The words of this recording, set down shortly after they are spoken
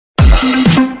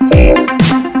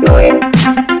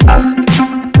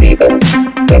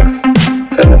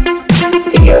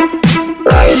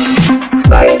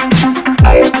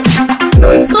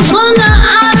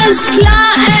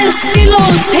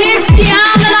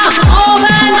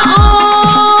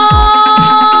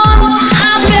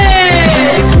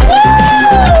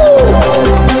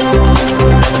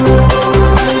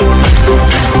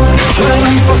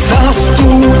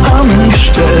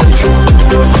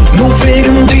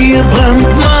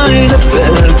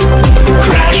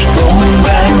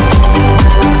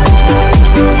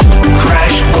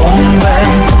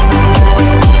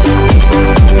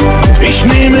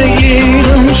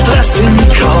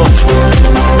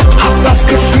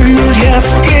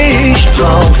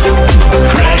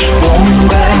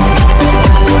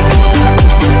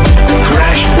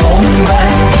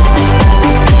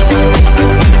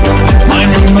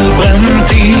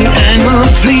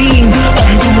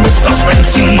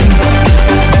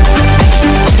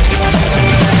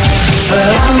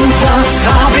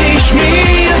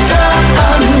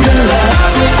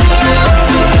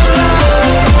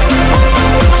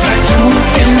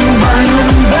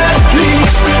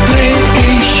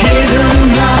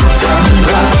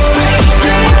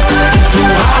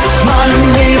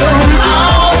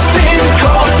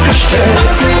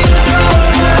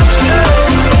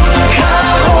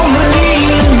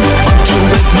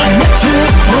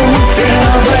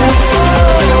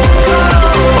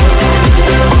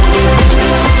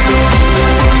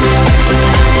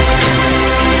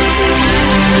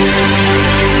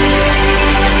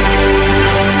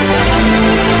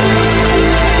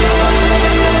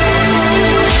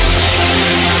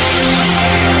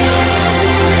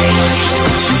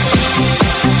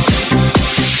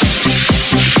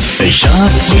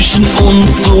hab zwischen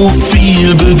uns so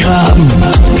viel begraben.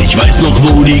 Ich weiß noch,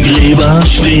 wo die Gräber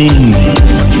stehen.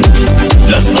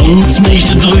 Lass uns nicht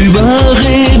drüber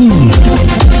reden.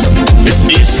 Es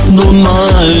ist nun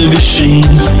mal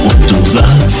geschehen. Und du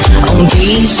sagst, on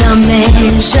dit jamais,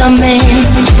 jamais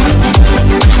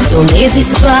ton les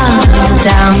histoires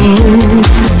d'amour.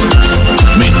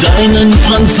 mit deinen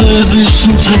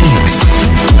französischen Tricks,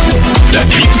 da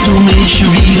kriegst du mich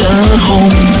wieder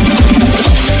rum.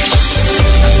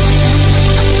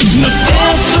 Das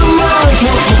erste Mal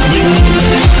tut's noch weh,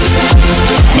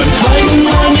 beim zweiten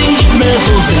Mal nicht mehr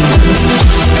so sehr.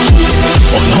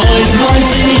 Und heute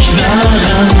weiß ich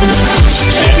daran,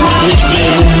 immer nicht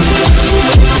weh.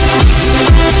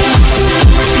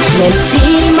 Même si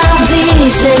ma vie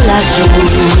je la joue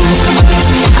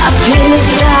à pleine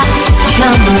place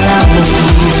comme l'amour,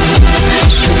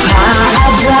 je peux pas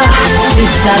avoir du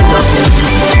salon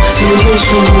tous les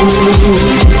jours.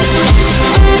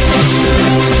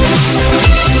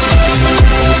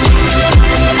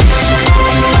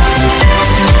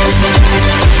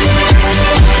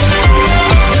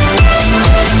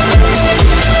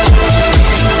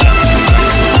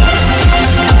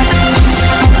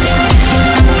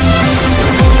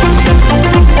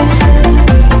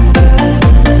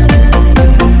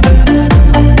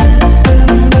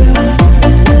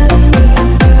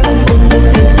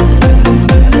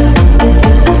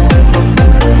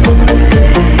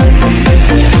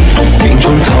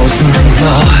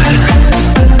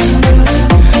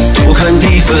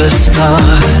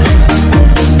 Tal,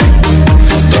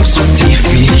 doch so tief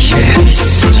wie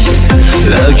jetzt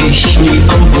lag ich nie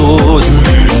am Boden.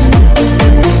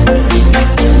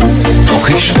 Doch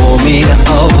ich schwor mir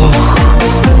auch,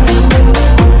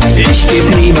 ich geb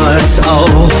niemals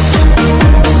auf.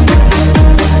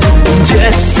 Und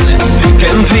jetzt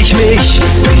kämpf ich mich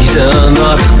wieder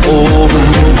nach oben.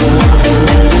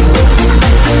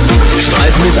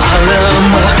 Streif mit aller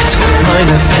Macht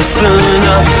meine Fesseln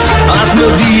ab, atme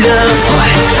wieder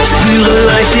frei, spüre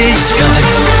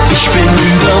Leichtigkeit, ich bin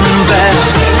überm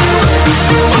Berg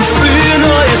und spür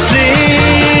neues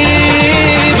Leben.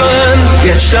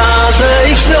 Jetzt starte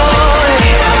ich neu,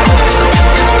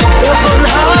 davon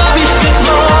hab ich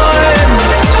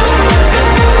geträumt.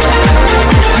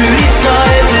 Spür die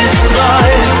Zeit ist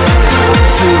reif,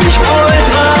 fühl mich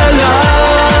ultra leicht.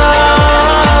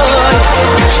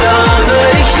 Jetzt starte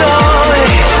ich neu,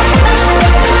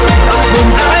 nun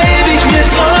bleib ich mir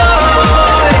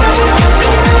treu.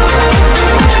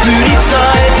 Spür die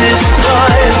Zeit ist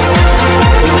reif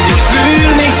und ich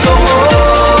fühl mich so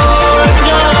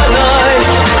ultra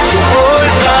leicht, so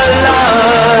ultra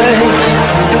leicht.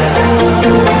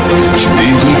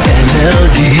 Spür die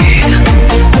Energie,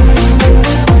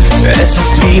 es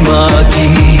ist wie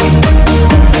Magie.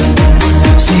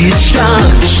 Sie ist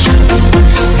stark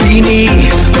wie nie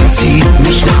und zieht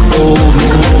mich nach oben.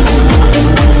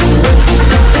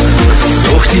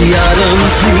 Durch die Adern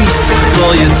fließt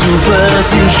neue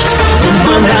Zuversicht und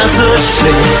mein Herz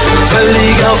schlägt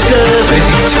völlig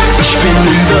aufgeregt. Ich bin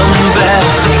überm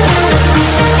Berg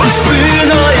und spür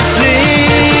neues Leben.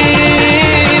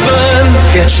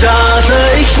 Jetzt starte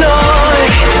ich neu,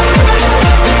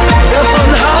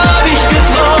 davon hab ich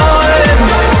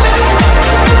geträumt.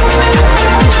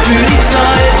 Spür die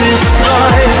Zeit ist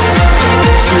reif,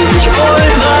 fühl mich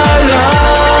ultra leicht.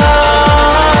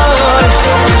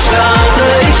 Jetzt starte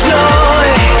ich neu,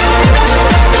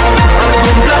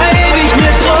 nun bleib ich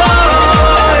mir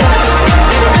treu.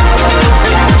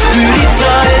 Spür die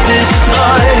Zeit ist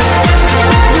reif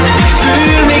und ich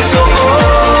fühl mich so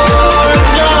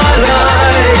ultra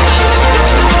leicht.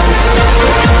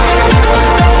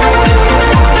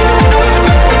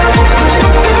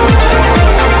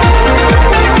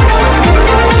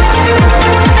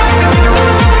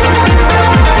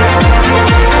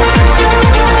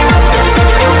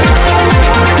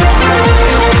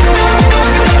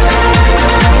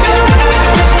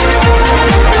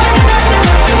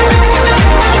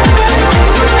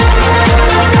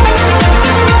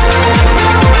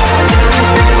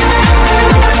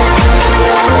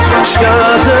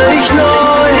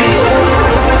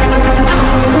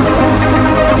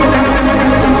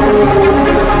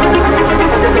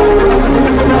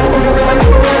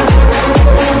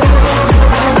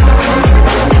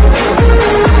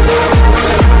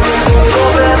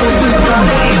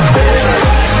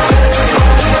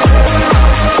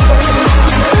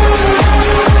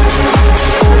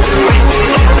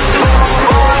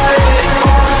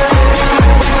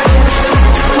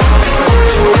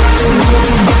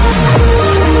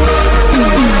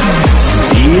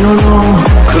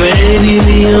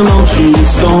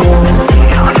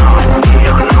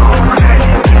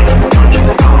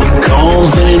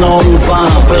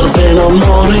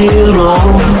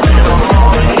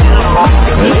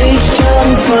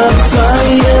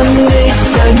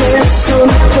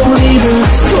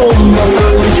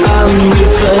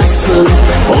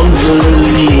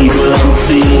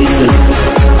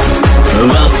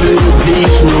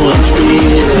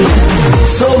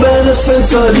 deine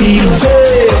Sensualität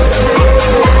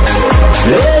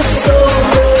ist so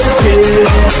okay.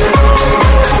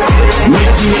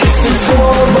 Mit dir ist es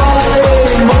vorbei,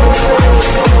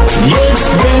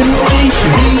 jetzt bin ich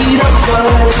wieder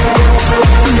frei.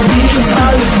 Wie ist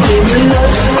alles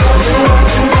gelöst?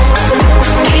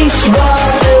 Ich war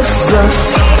es satt.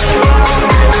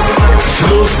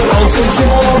 Schluss aus und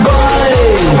vorbei.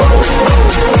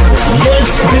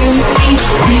 Jetzt bin ich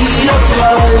wieder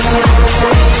frei.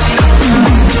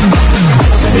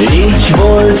 Ich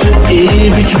wollte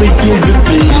ewig mit dir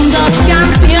glücklich. Und das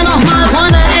Ganze hier nochmal,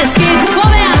 Freunde, es geht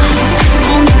vorwärts.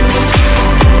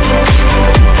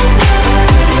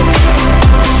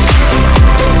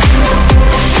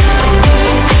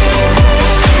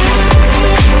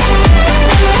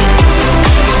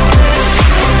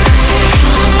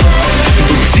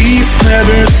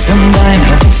 Nervös in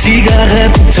deiner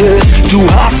Zigarette, du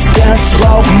hast das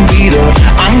Rauchen wieder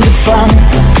angefangen.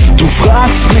 Du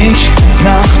fragst mich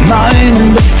nach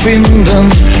meinem Befinden,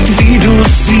 wie du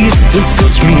siehst, ist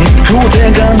es mir gut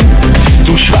ergangen.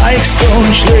 Du schweigst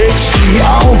und schlägst die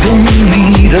Augen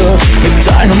nieder, mit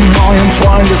deinem neuen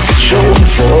Freund ist es schon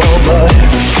vorbei.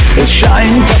 Es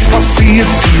scheint, das passiert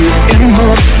dir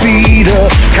immer wieder,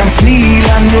 kannst nie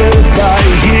lange bei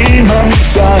jemand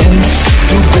sein.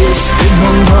 Du bist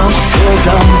immer noch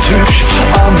verdammt hübsch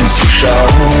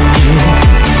anzuschauen.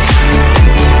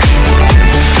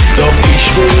 Doch ich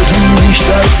würde nicht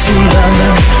allzu lange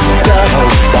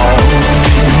darauf bauen.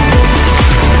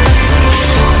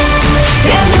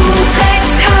 Denn du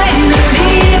trägst keine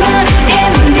Liebe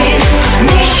in dir,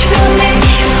 nicht für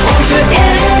mich und für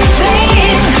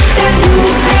irgendwen. Denn du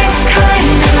trägst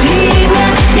keine Liebe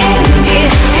in dir,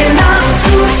 dir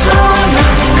nachzutrauen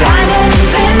macht keinen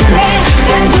Sinn mehr.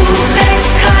 Denn du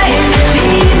trägst keine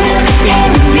Liebe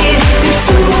in dir, dich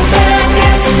zu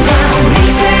vergessen war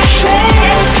nicht sehr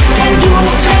schwer. Denn du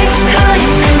trägst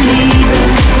keine Liebe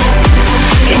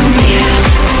in dir.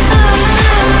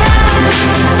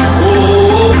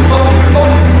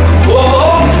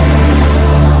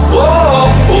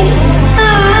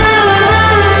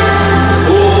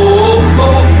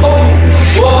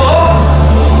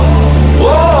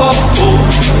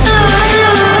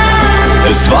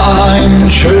 Es war ein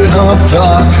schöner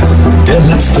Tag, der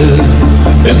letzte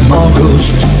im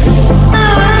August.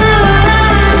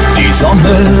 Die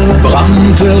Sonne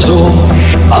brannte so,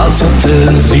 als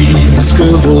hätte sie's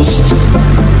gewusst.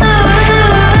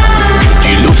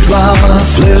 Die Luft war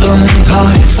flirrend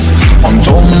heiß und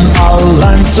um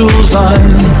allein zu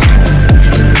sein,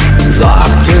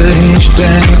 sagte ich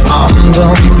den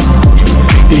anderen,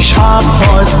 ich hab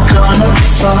heute keine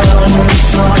Zeit.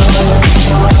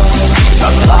 Da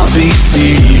traf ich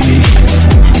sie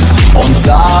und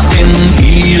sah in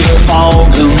ihre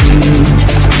Augen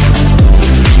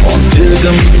und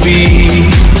irgendwie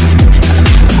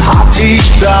hatte ich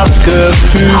das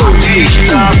Gefühl.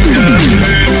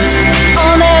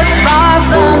 Und es war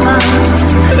Sommer,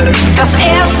 das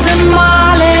erste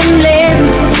Mal im Leben.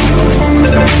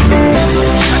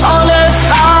 Und es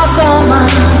war Sommer,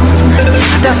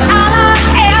 das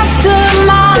allererste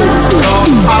Mal. Doch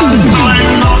als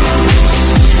ein Noch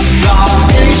sah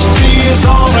ich die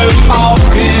Sonne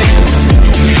aufgehen.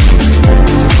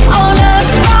 Und es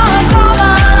war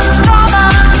Sommer, Sommer,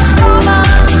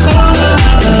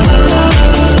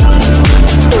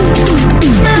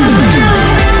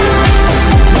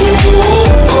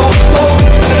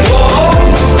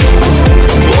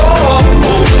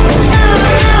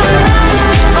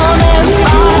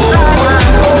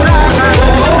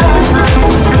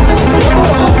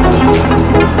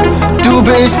 Du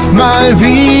bist mal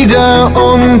wieder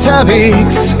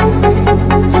unterwegs,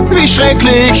 wie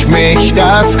schrecklich mich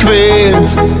das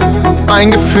quält.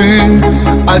 Ein Gefühl,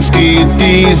 als geht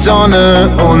die Sonne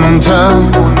unter.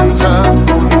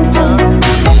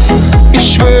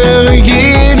 Ich schwöre,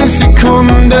 jede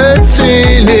Sekunde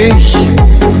zähl ich,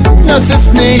 das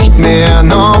ist nicht mehr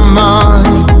normal.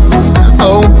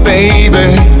 Oh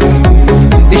Baby,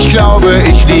 ich glaube,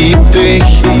 ich lieb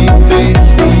dich.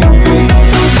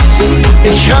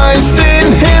 Ich reiß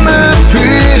den Himmel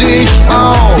für dich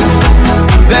auf,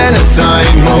 wenn es sein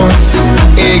muss,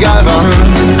 egal wann,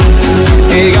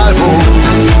 egal wo.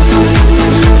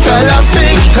 Verlass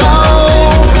dich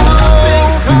drauf.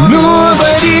 Nur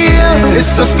bei dir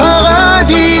ist das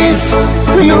Paradies,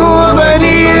 nur bei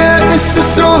dir ist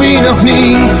es so wie noch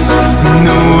nie.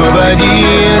 Nur bei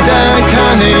dir, da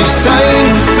kann ich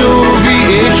sein, so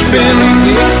wie ich bin.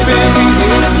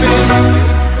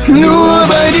 Nur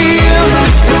bei dir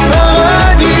ist das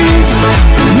Paradies,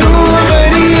 nur bei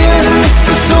dir ist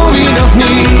es so wie noch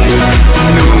nie.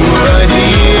 Nur bei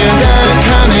dir, da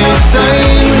kann ich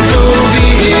sein, so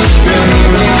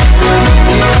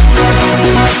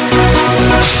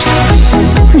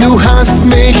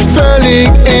völlig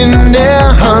in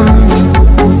der Hand.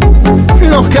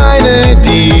 Noch keine,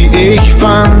 die ich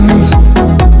fand,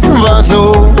 war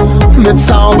so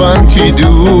bezaubernd wie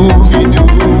du.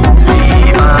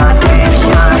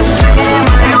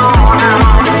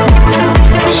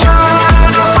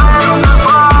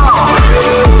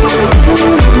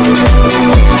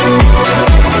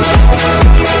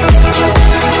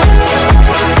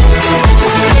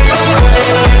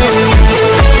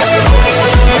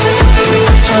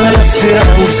 Für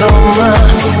ein Sommer,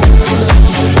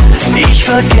 ich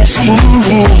vergess ihn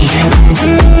nie.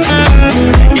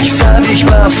 Ich sah dich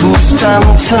barfuß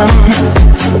tanzen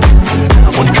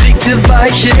und kriegte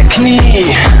weiche Knie.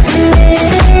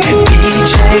 Der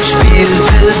DJ spielte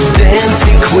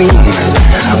Dancing Queen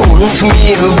und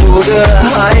mir wurde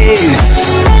heiß.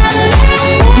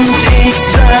 Und ich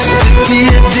sagte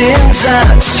dir den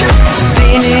Satz,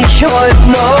 den ich heute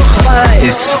noch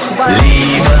weiß.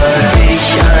 Lieber dich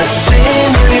als 10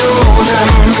 Millionen.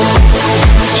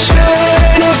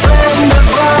 Schöne fremde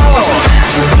Frau,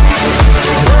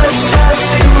 was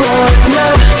hast du heute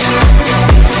Nacht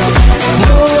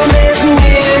nur mit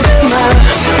mir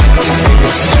gemacht?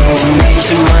 Willst du nicht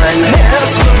mein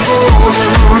Herz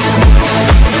bewohnen?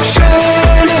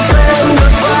 Schöne fremde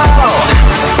Frau,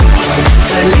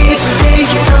 verlieb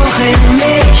dich doch in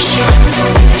mich.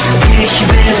 Ich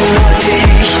will nur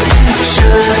dich,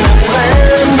 schöne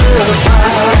fremde Frau.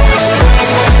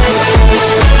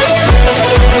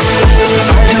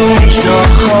 Weil du mich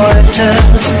noch heute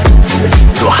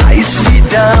so heiß wie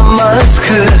damals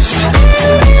küsst,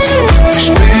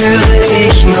 spüre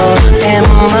ich noch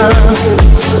immer,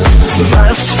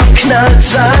 was verknallt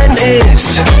sein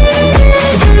ist.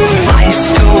 Weißt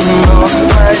du noch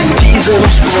bei diesem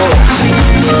Spruch,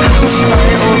 hat's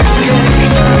bei uns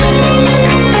geknallt?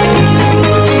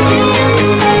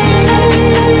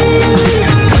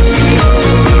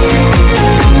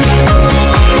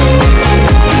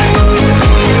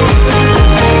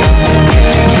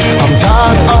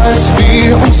 Als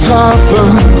wir uns trafen,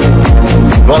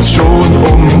 war's schon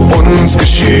um uns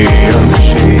geschehen.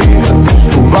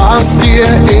 Du warst dir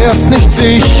erst nicht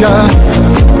sicher,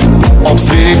 ob's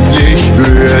wirklich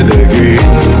würde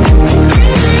gehen.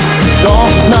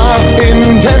 Doch nach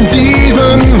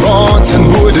intensiven Worten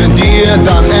wurde dir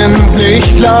dann endlich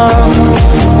klar: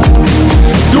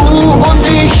 Du und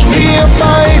ich, wir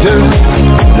beide,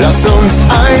 lass uns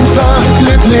einfach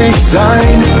glücklich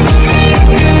sein.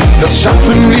 Das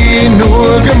schaffen wir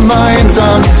nur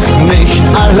gemeinsam, nicht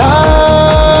allein.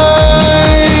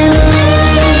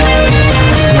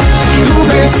 Du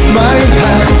bist mein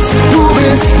Herz, du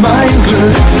bist mein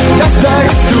Glück, das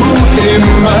bleibst du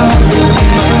immer.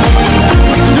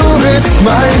 Du bist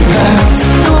mein Herz,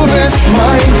 du bist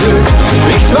mein Glück,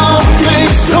 ich brauch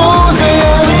dich so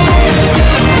sehr.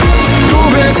 Du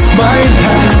bist mein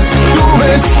Herz, du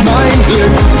bist mein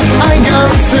Glück, ein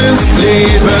ganzes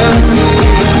Leben.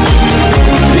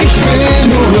 Ich will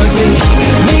nur dich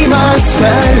niemals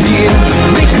verlieren,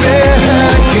 nicht mehr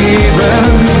ergeben.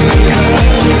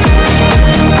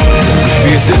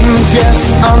 Wir sind jetzt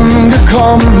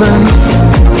angekommen,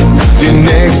 den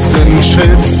nächsten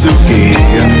Schritt zu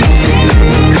gehen.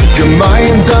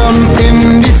 Gemeinsam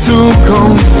in die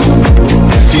Zukunft,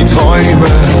 die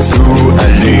Träume zu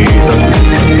erleben.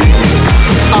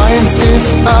 Eins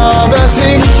ist aber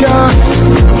sicher,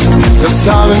 das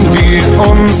haben wir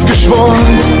uns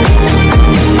geschworen.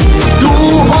 Du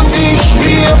und ich,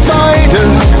 wir beide,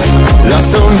 lass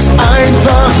uns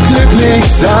einfach glücklich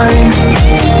sein.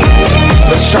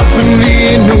 Das schaffen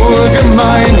wir nur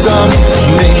gemeinsam,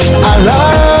 nicht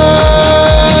allein.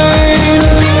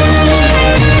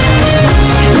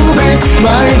 Du bist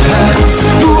mein Herz,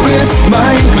 du bist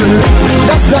mein Glück,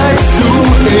 das bleibst du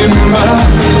immer.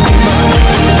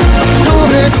 Du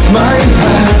bist mein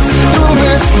Herz, du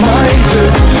bist mein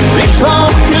Glück, ich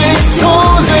brauch dich so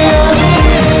sehr.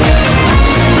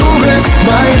 Du bist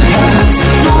mein Herz,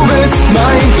 du bist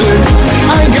mein Glück,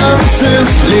 ein ganzes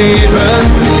Leben.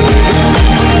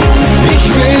 Ich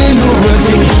will nur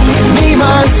dich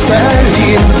niemals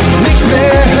verlieren, nicht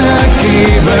mehr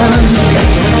ergeben.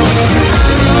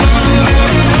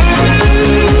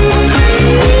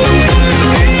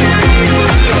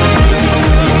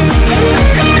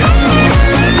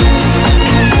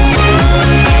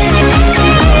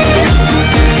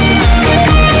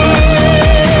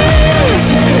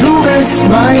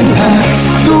 Mein Herz,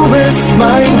 du bist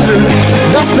mein Glück,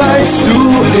 das bleibst du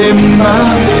immer.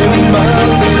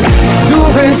 Du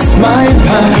bist mein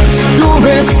Herz, du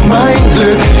bist mein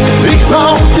Glück, ich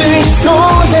brauch dich so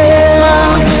sehr.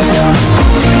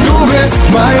 Du bist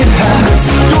mein Herz,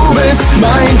 du bist bist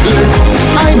mein Glück,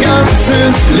 ein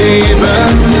ganzes Leben.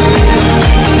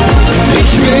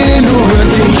 Ich will nur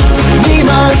dich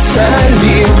niemals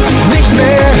verlieren, nicht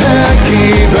mehr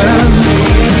ergeben.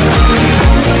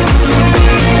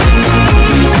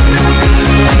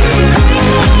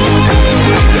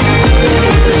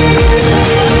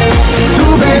 Du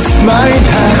bist mein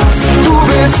Herz, du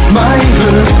bist mein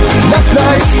Glück, das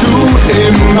bleibst du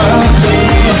immer.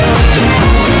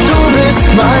 Du bist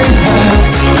mein Herz,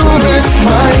 du bist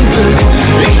mein Glück,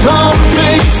 ich brauch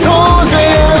dich so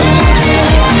sehr.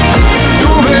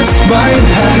 Du bist mein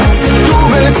Herz, du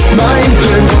bist mein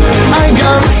Glück, ein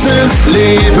ganzes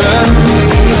Leben.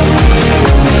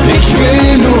 Ich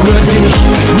will nur dich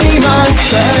niemals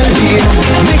verlieren,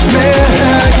 nicht mehr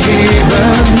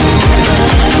ergeben.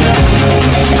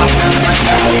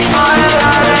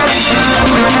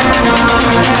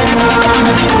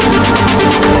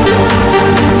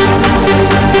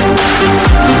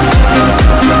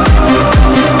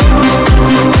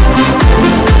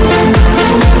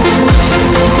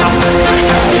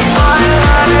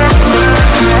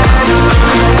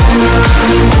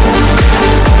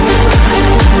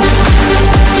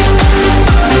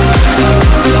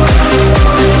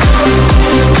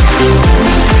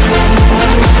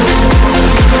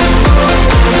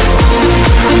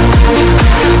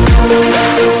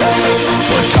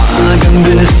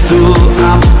 Bist du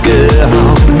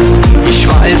abgehauen? Ich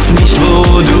weiß nicht,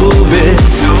 wo du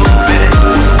bist.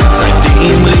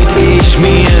 Seitdem red ich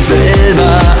mir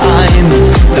selber ein,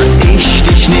 dass ich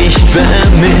dich nicht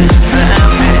vermisse.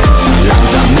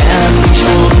 Langsam merk ich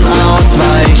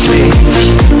unausweichlich,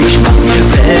 ich mach mir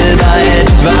selber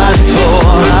etwas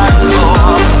vor.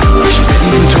 Ich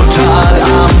bin total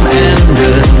am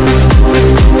Ende,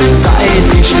 seit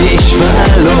ich dich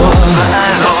verlor.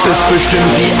 Das ist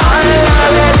bestimmt die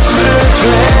allerletzte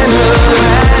Träne,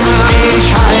 die ich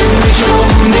heimlich um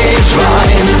dich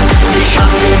wein. Ich hab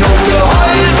genug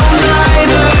geheult um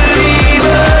deine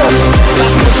Liebe,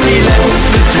 das muss die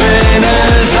letzte Träne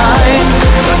sein.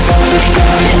 Das ist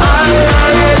bestimmt die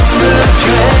allerletzte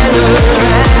Träne,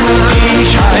 die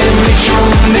ich heimlich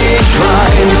um dich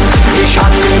wein. Ich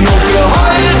hab genug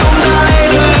geheult um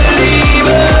deine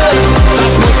Liebe,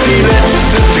 das muss die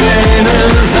letzte Träne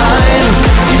sein,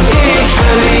 die ich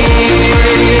verlieb.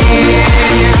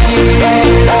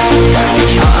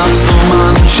 Ich hab so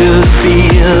manches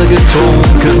Bier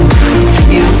getrunken,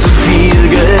 viel zu viel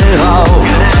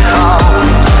geraucht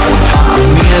und hab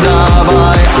mir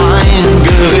dabei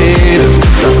eingeredet,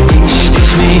 dass ich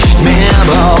dich nicht mehr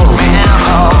brauch.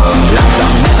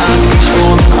 Langsam merk ich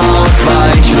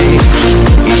unausweichlich,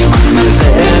 ich mach mir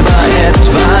selber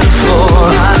etwas vor.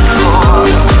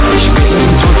 Ich bin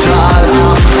total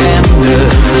am Ende,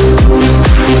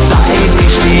 seit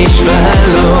ich dich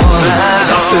verlor.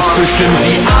 Das ist bestimmt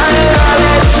die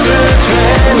allerletzte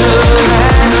Träne,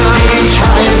 die ich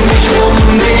heimlich um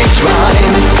dich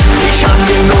wein. Ich hab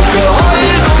genug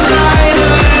geheult um deine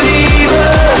Liebe,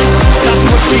 das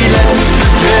muss die letzte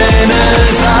Träne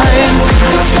sein.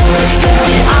 Das ist bestimmt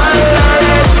die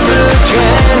allerletzte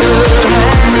Träne,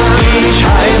 die ich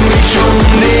heimlich um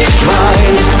dich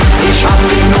wein. Ich hab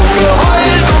genug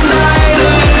geheult um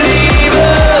deine Liebe,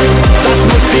 das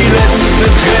muss die letzte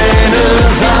Träne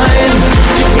sein,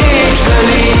 die ich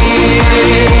verlieb.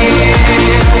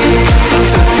 Das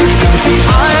ist bestimmt die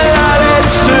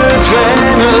allerletzte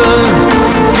Träne,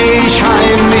 die ich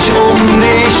heimlich um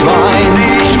dich wein.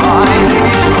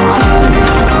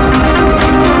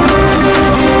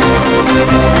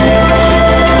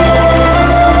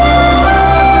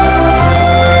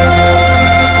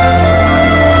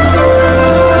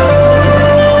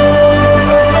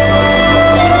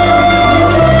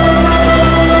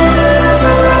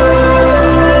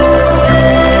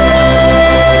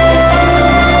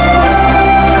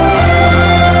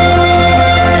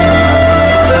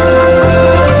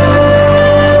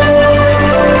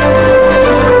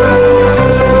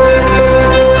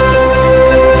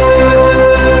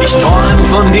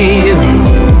 Von dir,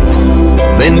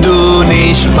 wenn du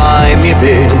nicht bei mir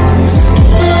bist.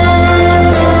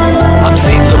 Hab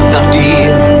Sehnsucht nach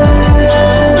dir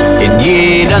in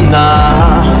jeder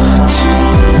Nacht.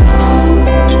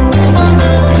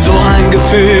 So ein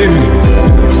Gefühl,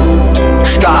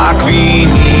 stark wie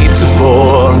nie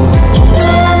zuvor.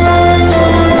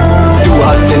 Du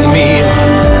hast in mir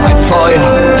ein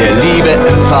Feuer der Liebe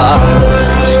entfacht.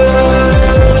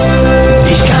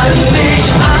 Ich kann dich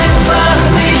einfach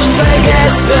nicht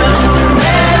vergessen,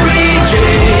 Mary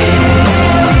Jane.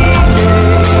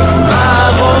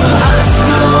 Warum hast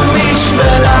du mich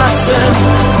verlassen?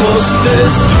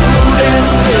 Musstest du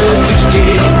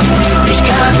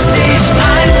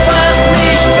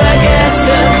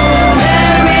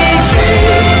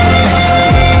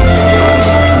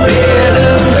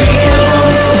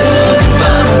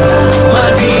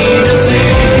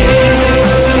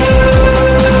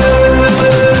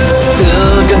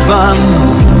irgendwann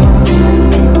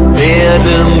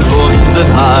werden Wunden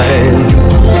heil.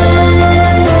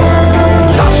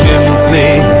 Das stimmt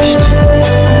nicht,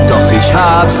 doch ich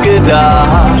hab's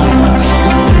gedacht.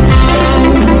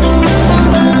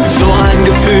 So ein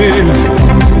Gefühl,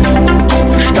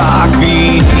 stark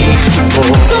wie nie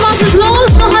zuvor. So, was ist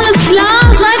los? Noch alles klar?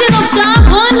 Seid ihr noch da,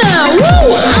 Freunde?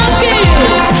 Ab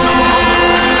geht's!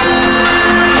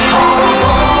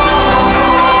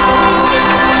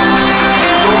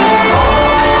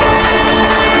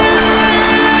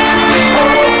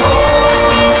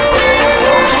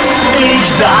 Ich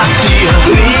sag dir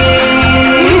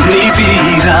nie, nie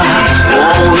wieder,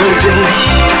 ohne dich,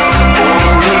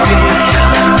 ohne dich,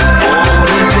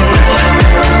 ohne dich.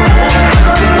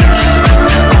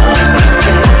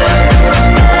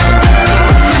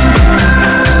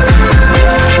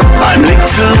 Ein Blick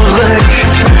zurück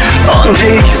und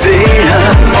ich sehe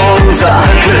unser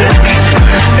Glück.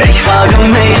 Ich frage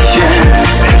mich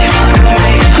jetzt,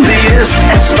 wie ist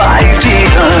es bei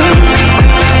dir?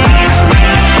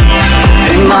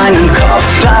 In meinem Kopf,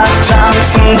 da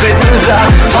tanzen Bilder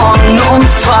von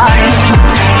uns zwei.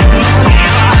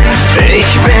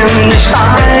 Ich bin nicht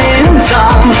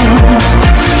einsam,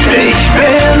 ich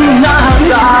bin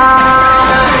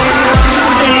allein.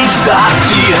 Ich sag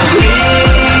dir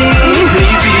nie,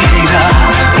 nie wieder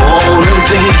ohne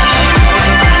dich.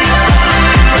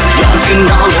 Ganz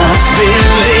genau das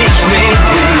will ich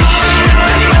nicht.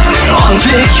 Und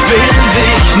ich will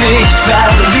dich nicht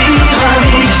verlieren.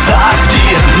 Ich sag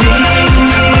dir nie,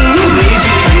 nie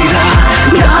wieder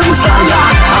ganz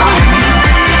allein.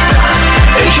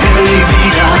 Ich will nie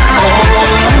wieder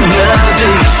ohne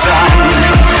dich sein.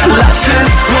 Lass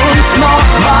es uns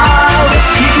nochmal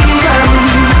riskieren.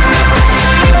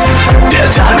 Der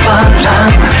Tag war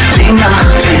lang, die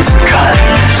Nacht ist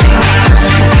kalt.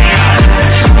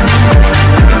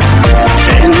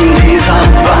 In dieser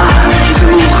Bar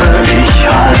suche ich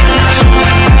Halt.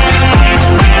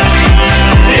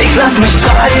 Ich lass mich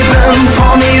treiben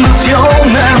von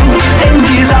Illusionen in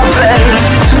dieser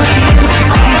Welt.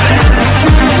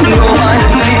 Nur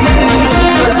meine Liebe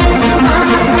für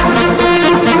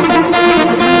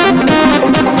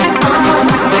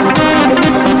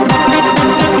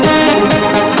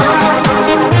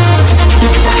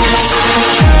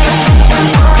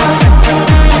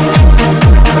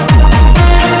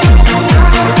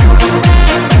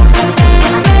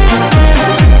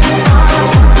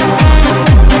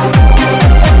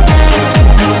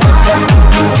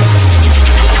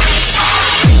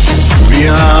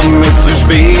Wir haben es zu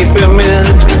spät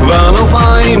bemerkt, waren auf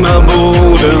einmal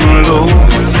bodenlos,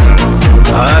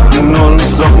 hatten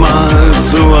uns doch mal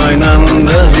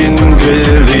zueinander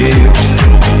hingelebt.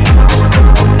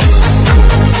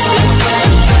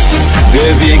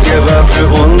 Der Weg, er war für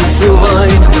uns zu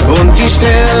weit und die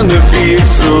Sterne viel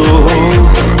zu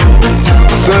hoch.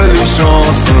 Völlig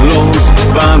chancenlos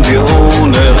waren wir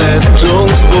ohne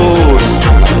Rettungsboot.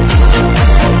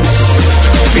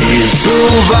 Viel zu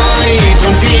weit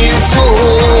und viel zu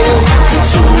hoch,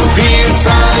 zu viel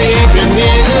Zeit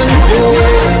nirgendwo.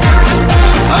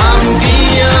 Haben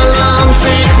die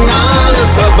Alarmsignale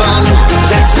verbannt,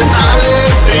 setzen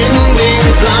alles in den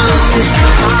Sand.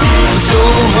 Viel zu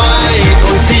weit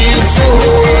und viel zu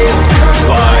hoch,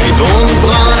 weit und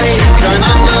breit, kein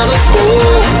anderes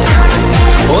Hoch.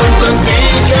 Unseren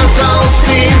Weg ganz aus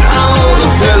den Augen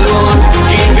verloren,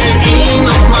 gehen wir ihn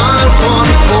nochmal von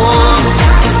vorn.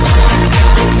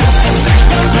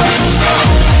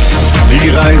 Die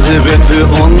Reise wird für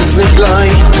uns nicht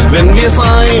leicht, wenn wir's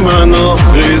einmal noch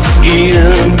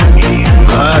riskieren.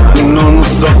 Hatten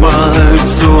uns doch mal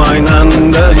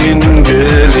zueinander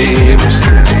hingelebt.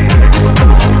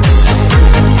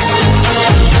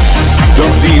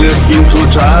 Doch vieles ging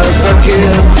total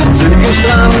verkehrt, sind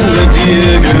gestrandet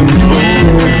irgendwo.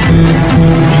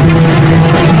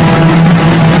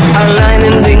 Allein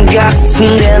in den Gassen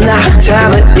der Nacht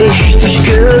habe ich dich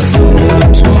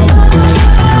gesucht.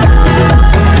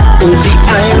 Und die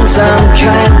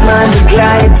Einsamkeit, mein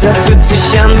Begleiter, fühlt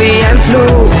sich an wie ein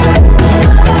Fluch.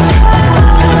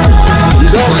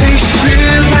 Doch ich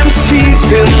spür ganz tief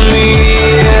in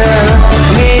mir,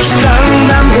 nicht lang,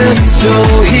 dann bist du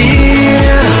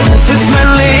hier. Füllst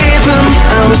mein Leben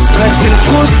aus, treibst den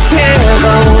Frust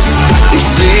heraus. Ich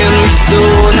sehe mich so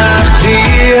nach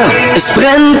dir. Es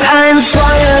brennt ein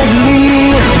Feuer in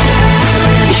mir,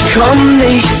 ich komm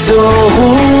nicht zur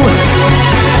Ruhe.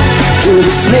 Du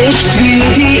bist nicht wie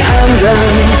die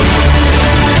anderen,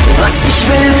 was ich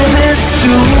will bist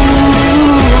du.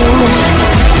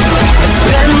 Es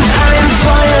brennt ein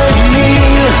Feuer in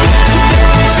mir,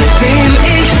 seitdem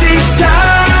ich dich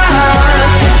sah.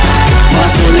 War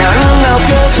so lang auf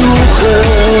der Suche.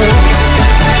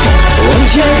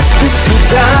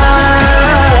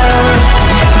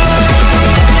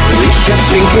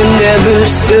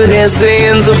 Nächte der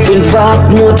Sehnsucht und wart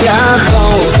nur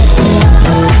darauf,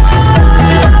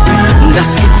 dass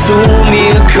du zu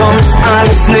mir kommst.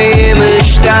 Alles nehme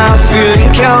ich dafür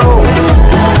in Kauf.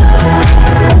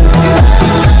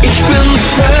 Ich bin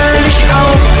völlig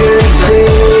aufgedreht,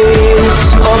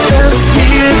 ob es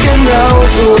dir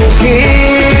genauso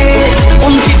geht.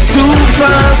 Und die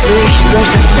Zuversicht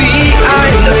leuchtet wie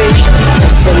ein Licht,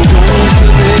 das am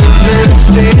dunklen Himmel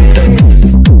steht.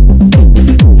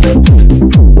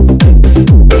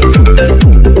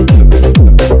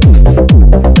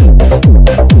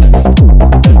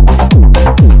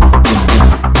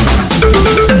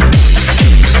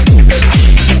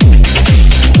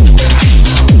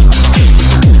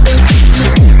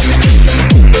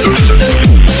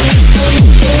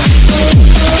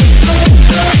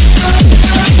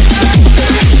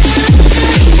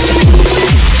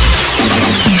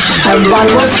 Everyone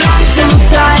was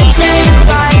contemplating,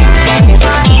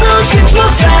 those kids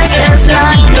were fast as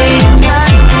lightning,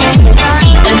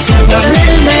 and it was a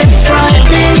little bit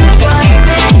frightening,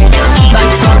 but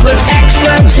fought with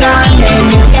extra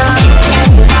timing.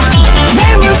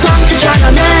 They were from the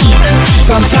Chinaman,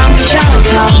 from the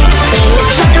Chinatown. They were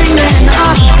chopping men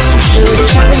up, they were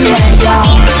chopping men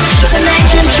down. It's an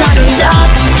ancient Chinese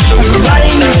art,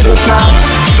 everybody knows the part.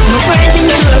 We're praising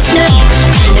to a snip,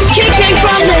 and kicking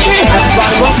from the hip.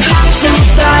 Everybody was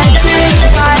contemplating,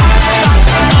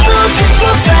 those hits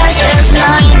were fast as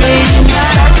lightning,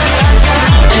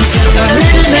 and it was a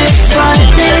little bit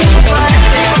frightening,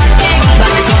 but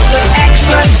it's all the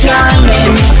extra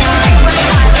timing.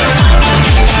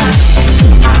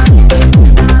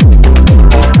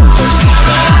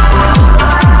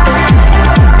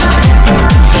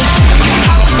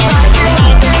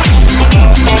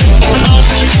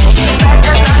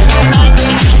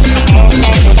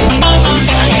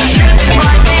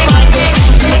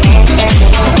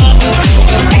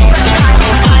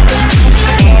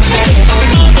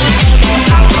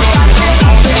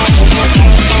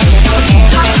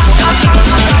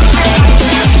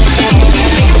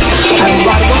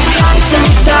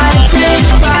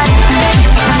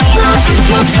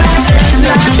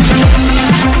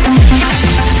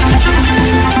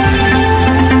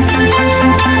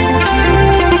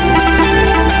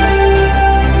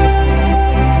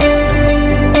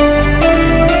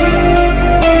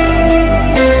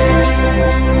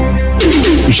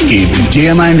 Ich gebe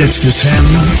dir mein letztes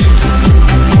Hemd,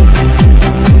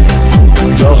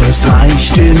 doch es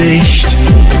reicht dir nicht.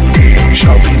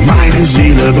 Schau, wie meine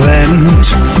Seele brennt,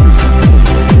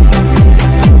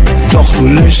 doch du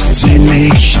löscht sie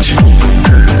nicht.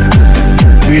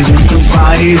 Wir sind uns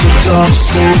beide doch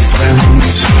so fremd,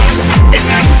 es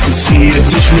interessiert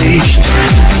dich nicht.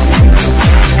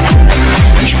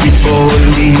 Ich bin vor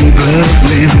Liebe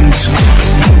blind,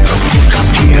 doch du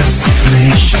kapierst es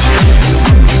nicht.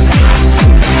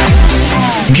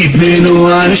 Gib mir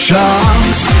nur eine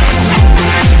Chance,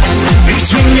 ich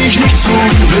zwing dich nicht zum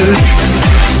Glück.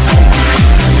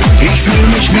 Ich fühl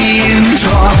mich wie in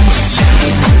Trance,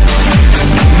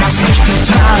 machst mich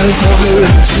total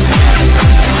verrückt.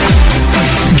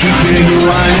 Gib mir nur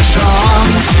eine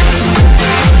Chance,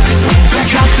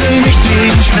 verkrafte nicht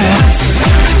den Schmerz,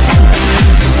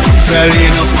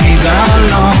 verlier noch die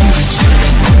Balance,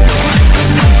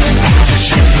 bitte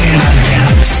schenk mir dein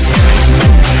Herz.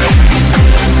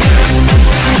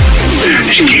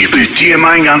 Ich gebe dir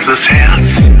mein ganzes Herz,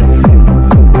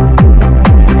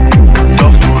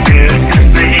 doch du willst es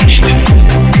nicht.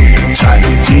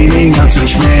 Zeige dir den ganzen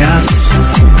Schmerz,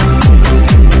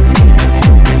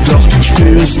 doch du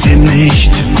spürst ihn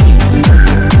nicht.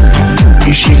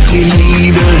 Ich schick die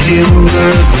Liebe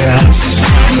himmelwärts,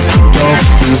 doch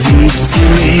du siehst sie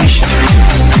nicht.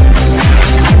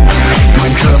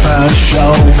 Mein Körper,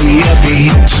 schau wie er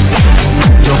bebt,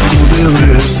 doch du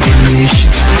berührst ihn nicht.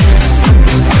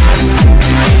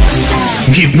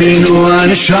 Gib mir nur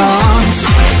eine Chance,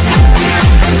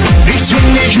 ich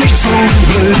zwing dich nicht zum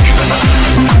Glück.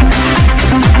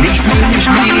 Ich fühl mich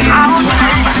wie in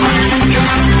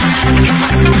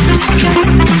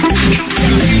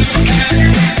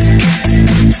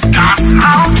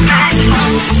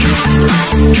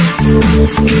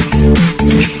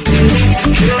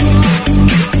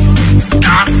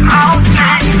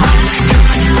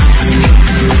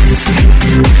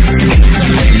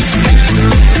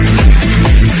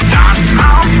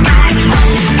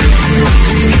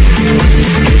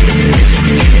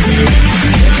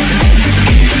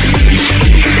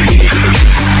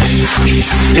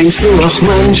Denkst du auch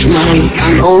manchmal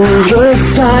an unsere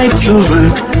Zeit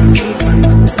zurück?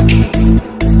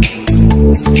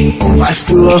 Und weißt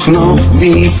du auch noch,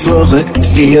 wie verrückt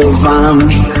wir waren?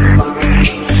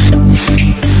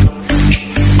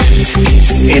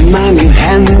 In meinen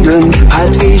Händen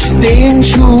halt ich den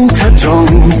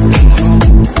Schuhkarton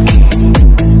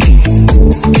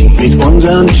mit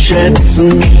unseren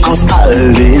Schätzen aus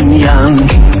all den Jahren.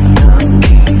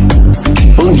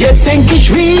 Und jetzt denk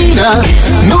ich wieder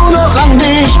nur noch an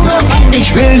dich.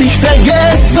 Ich will dich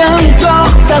vergessen,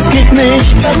 doch das geht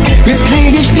nicht. Jetzt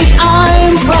krieg ich dich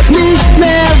einfach nicht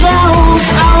mehr raus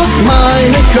aus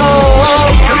meinem Kopf.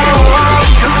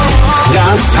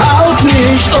 Das haut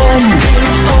mich um.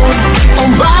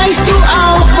 Und weißt du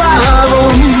auch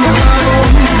warum?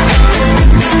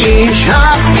 Ich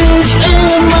hab dich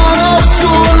immer noch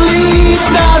so lieb,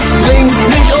 das bringt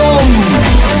mich um.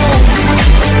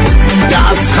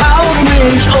 Das haut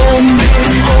mich um.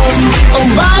 Und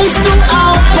weißt du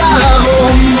auch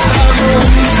warum?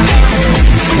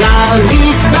 Da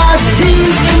liegt das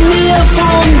tief in mir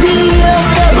von dir,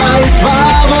 wer weiß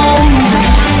warum.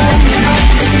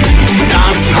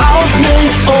 Das haut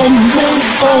mich um.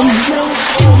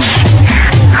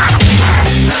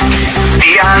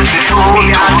 Die alten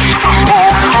Fotos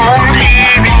von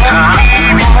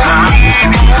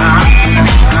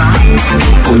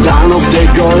Und dann noch der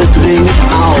Goldring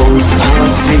aus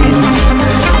Athen.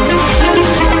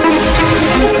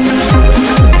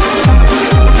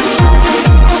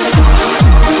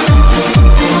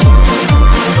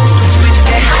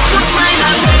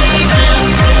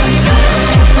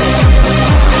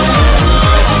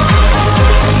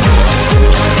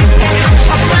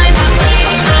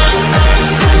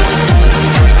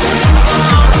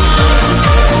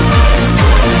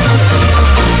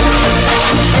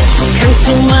 Kannst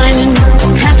du meinen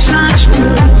Herzschlag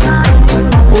spüren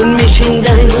und mich in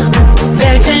deiner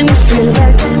Welt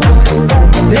entführen?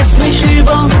 Lässt mich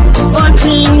über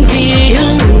Wolken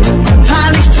gehen,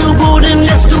 fall ich zu Boden,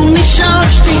 lässt du mich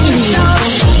aufstehen.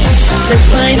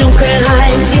 Selbst bei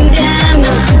Dunkelheit in der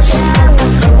Nacht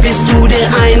bist du der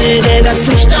eine, der das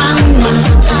Licht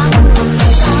anmacht.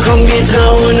 Komm, wir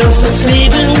trauen uns das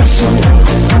Leben zu,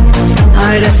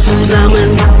 all das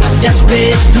zusammen, das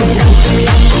bist du.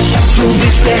 Du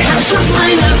bist der Herrscher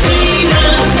meiner Seele.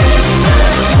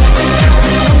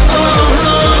 Oh,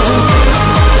 oh.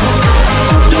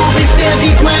 Du bist der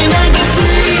Beat meiner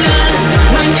Gefühle,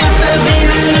 mein erster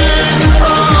Wille. Oh,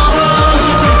 oh.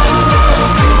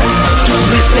 Du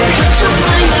bist der Herrscher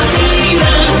meiner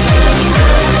Seele.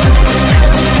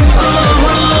 Oh,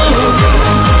 oh.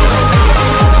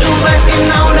 Du weißt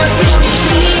genau, dass ich dich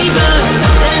liebe,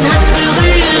 dein Herz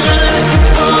berühre.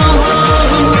 Oh, oh.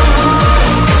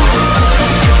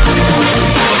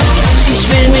 Ich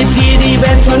will mit dir die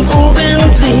Welt von oben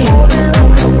sehen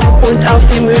und auf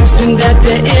dem höchsten Berg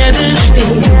der Erde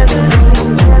stehen.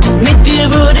 Mit dir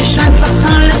würde ich einfach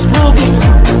alles probieren,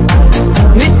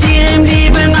 mit dir im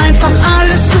Leben einfach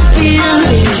alles riskieren.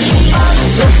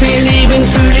 So viel Leben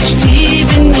fühle ich tief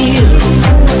in mir.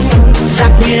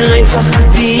 Sag mir einfach,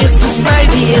 wie ist es bei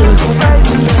dir?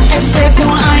 Es fehlt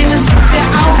nur eines, der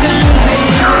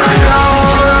Augenblick.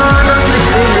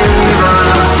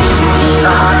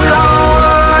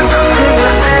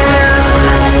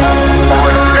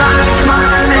 Und das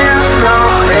man ist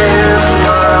noch in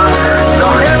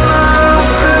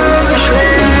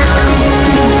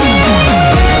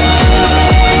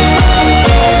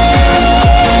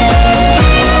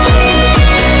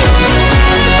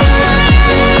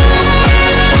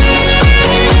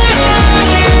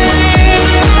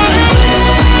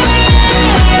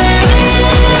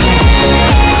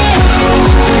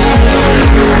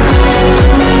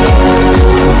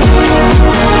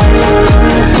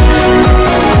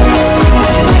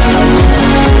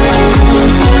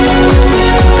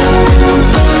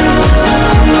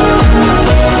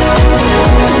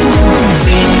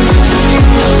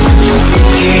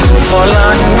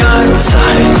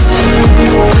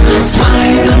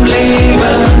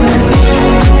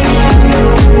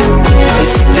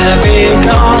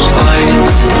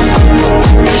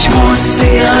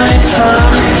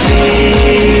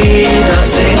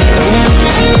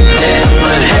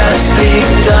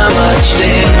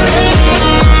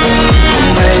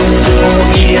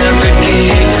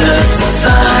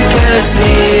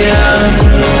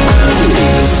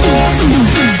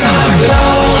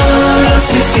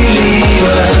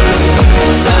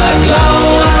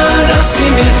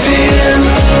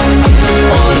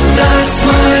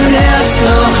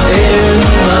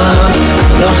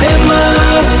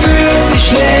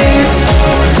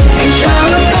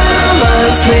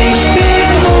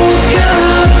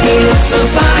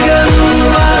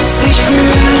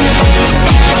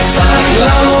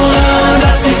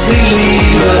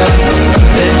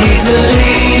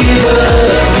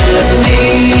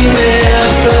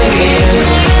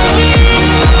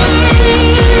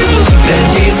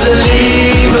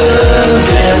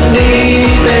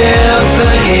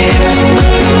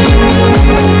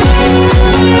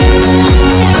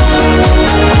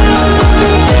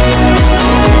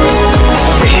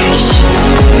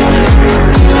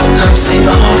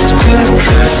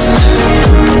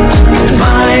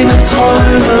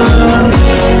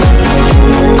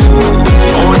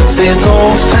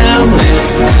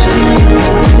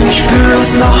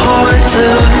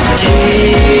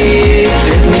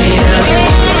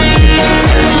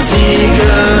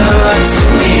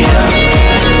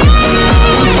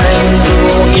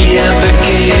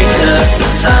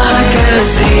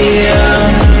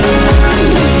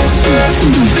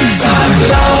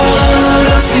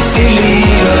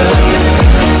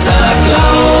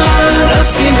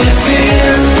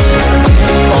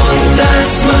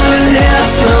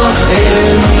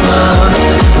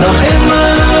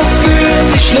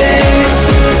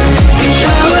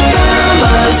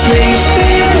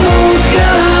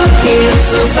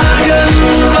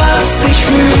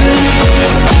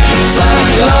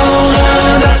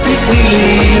ist die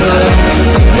Liebe,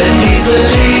 denn diese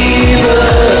Liebe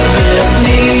wird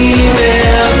nie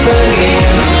mehr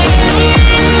vergehen.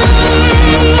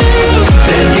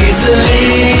 Denn diese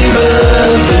Liebe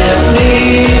wird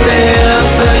nie mehr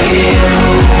vergehen.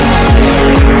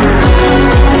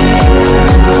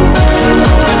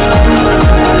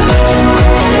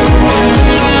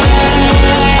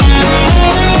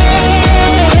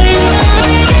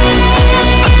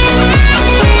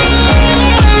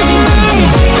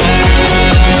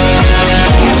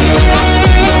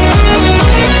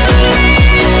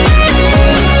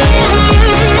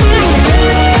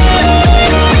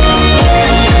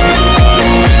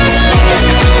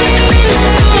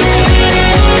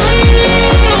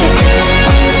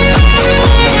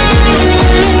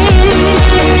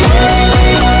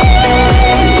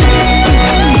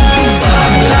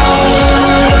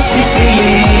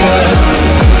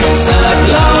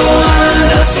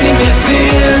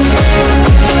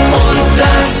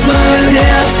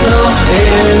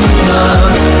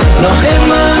 Noch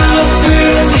immer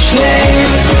für sie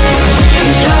schlägt.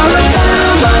 Ich habe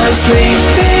damals nicht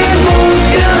den Mut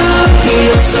gehabt,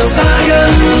 ihr zu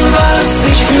sagen, was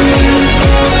ich fühle.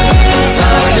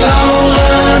 Sag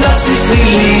Laura, dass ich sie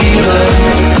liebe,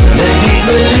 denn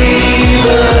diese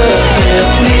Liebe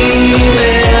wird nie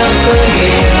mehr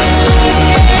vergehen.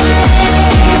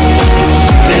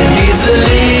 Denn diese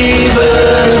Liebe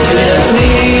wird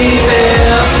nie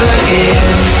mehr vergehen.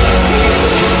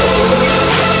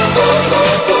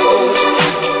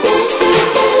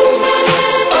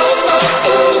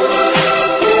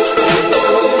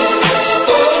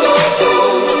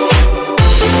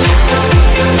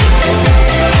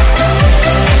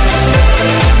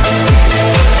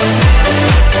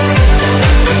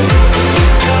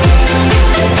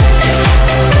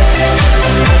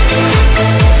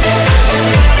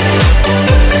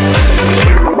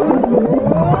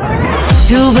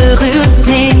 Du berührst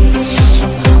mich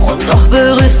und doch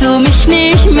berührst du mich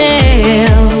nicht mehr.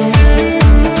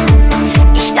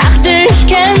 Ich dachte, ich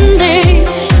kenn dich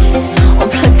und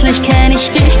plötzlich kenn ich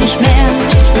dich nicht mehr.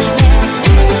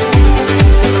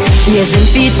 Wir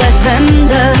sind wie zwei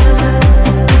Fremde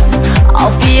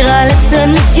auf ihrer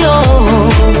letzten Mission.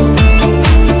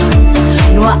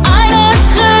 Nur einen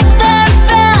Schritt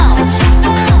entfernt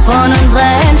von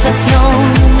unserer Endstation.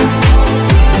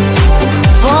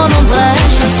 Von unserer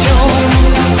Endstation.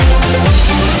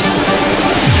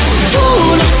 Tu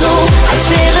nicht so, als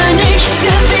wäre nichts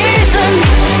gewesen.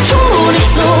 Tu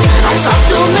nicht so, als ob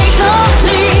du mich noch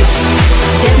liebst.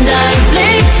 Denn dein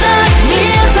Blick sagt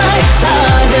mir seit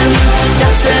Tagen,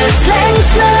 dass es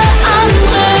längst eine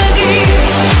andere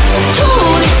gibt. Tu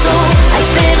nicht so, als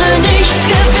wäre nichts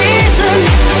gewesen.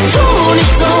 Tu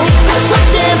nicht so, als ob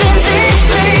der Wind sich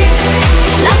dreht.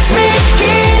 Lass mich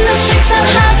gehen, das Schicksal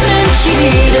hat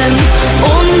entschieden.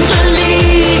 Unsere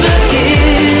Liebe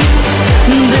ist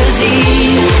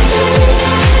besiegt.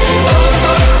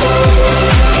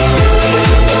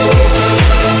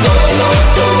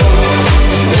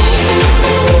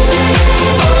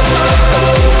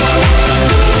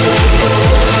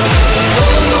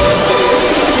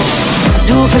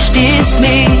 Du verstehst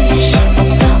mich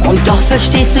und doch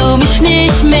verstehst du mich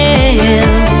nicht mehr.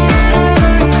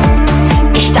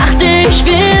 Ich dachte, ich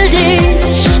will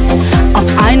dich, auf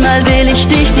einmal will ich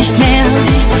dich nicht mehr.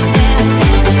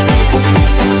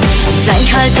 Dein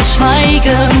kaltes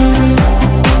Schweigen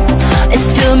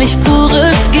ist für mich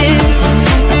pures Gift.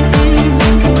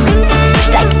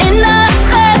 Steig in das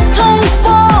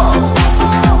Rettungsboot,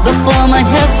 bevor mein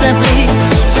Herz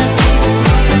zerbricht.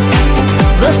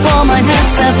 Bevor mein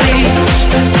Herz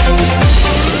zerbricht.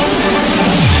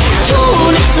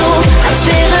 Tu nicht so, als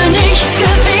wäre nichts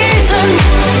gewesen.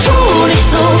 Tu nicht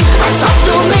so, als ob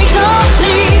du mich noch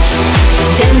liebst.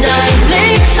 Denn dein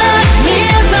Blick sagt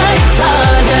mir seit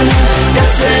Tagen,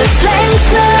 dass es längst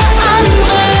eine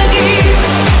andere gibt.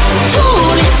 Tu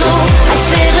nicht so, als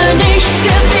wäre nichts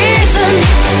gewesen.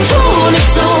 Tu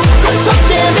nicht so, als ob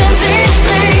der Wind sich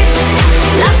dreht.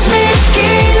 Lass mich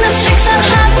gehen, das Schicksal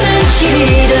hat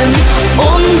entschieden.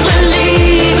 Unsere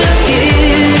Liebe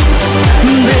ist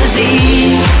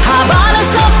besiegt. Hab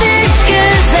alles auf dich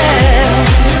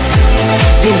gesetzt,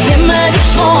 den Himmel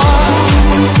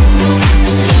geschworen.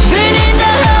 Bin in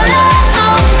der Hölle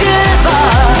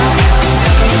aufgewacht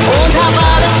und hab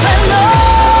alles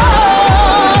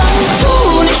verloren. Tu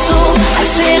nicht so,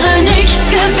 als wäre nichts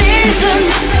gewesen.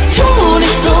 Tu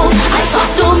nicht so, als ob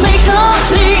du mich noch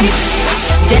liebst.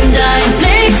 Denn dein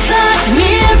Blick sagt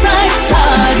mir seit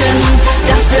Tagen,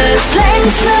 dass es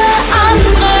längst eine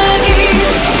andere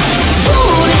gibt. Tu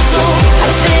nicht so,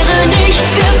 als wäre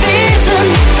nichts gewesen.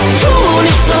 Tu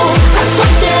nicht so, als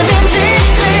ob der Wind sich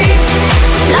dreht.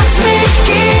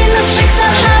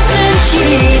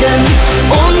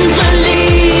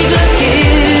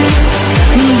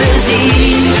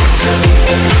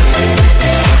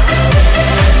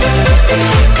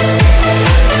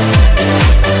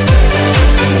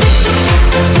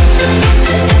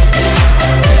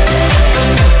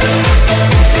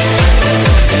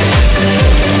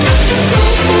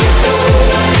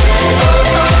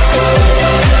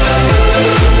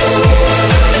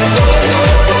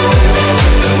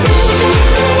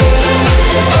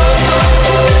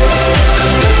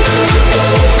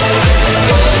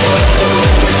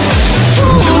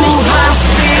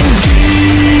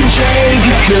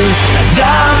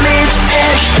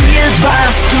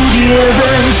 dir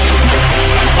wünschst.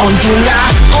 Und du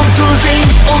lachst und du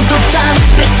singst und du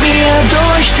tanzt mit mir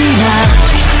durch die Nacht.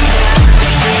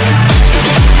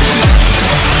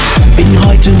 Bin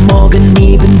heute Morgen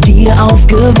neben dir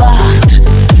aufgewacht.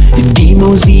 Die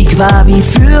Musik war wie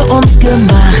für uns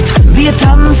gemacht. Wir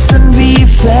tanzten wie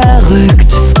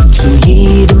verrückt zu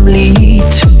jedem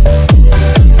Lied.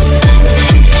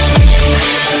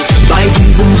 Bei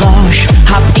diesem Rausch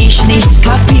hab ich nichts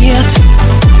kapiert.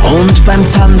 Und beim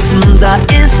Tanzen, da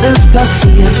ist es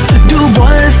passiert. Du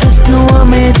wolltest nur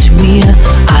mit mir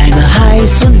eine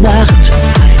heiße Nacht.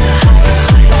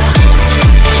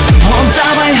 Und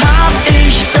dabei hab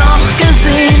ich doch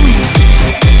gesehen,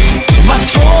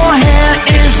 was vorher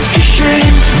ist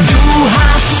geschehen. Du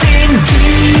hast den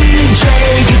DJ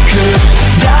geküsst,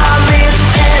 damit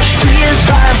er spielt,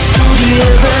 was du dir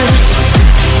wünschst.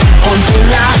 Und du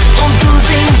lachst und du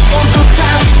singst und du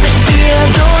tanzt mit mir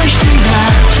durch die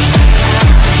Nacht.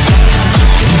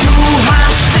 Du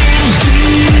hast den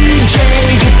DJ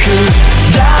geküsst,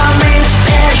 damit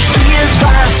er spielt,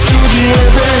 was du dir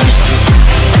wünschst.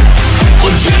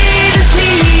 Und jedes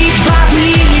Lied war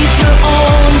wie für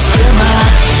uns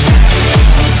gemacht.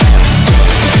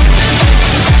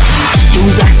 Du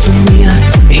sagst zu mir,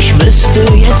 ich müsste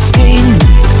jetzt gehen,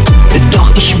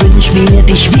 doch ich wünsch mir,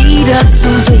 dich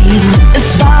wiederzusehen.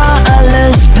 Es war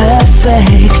alles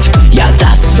perfekt, ja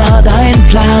das war dein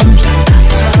Plan.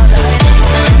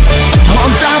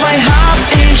 Und dabei hab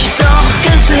ich doch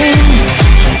gesehen,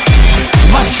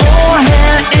 was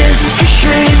vorher ist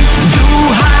geschehen. Du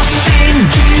hast den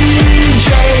DJ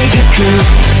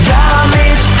geküsst,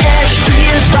 damit er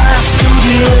spielt, was du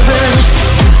dir wünschst.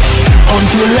 Und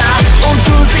du lachst und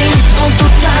du singst und du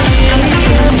tanzt.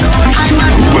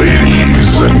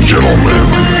 Ladies and gentlemen,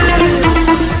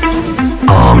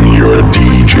 I'm your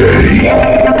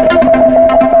DJ.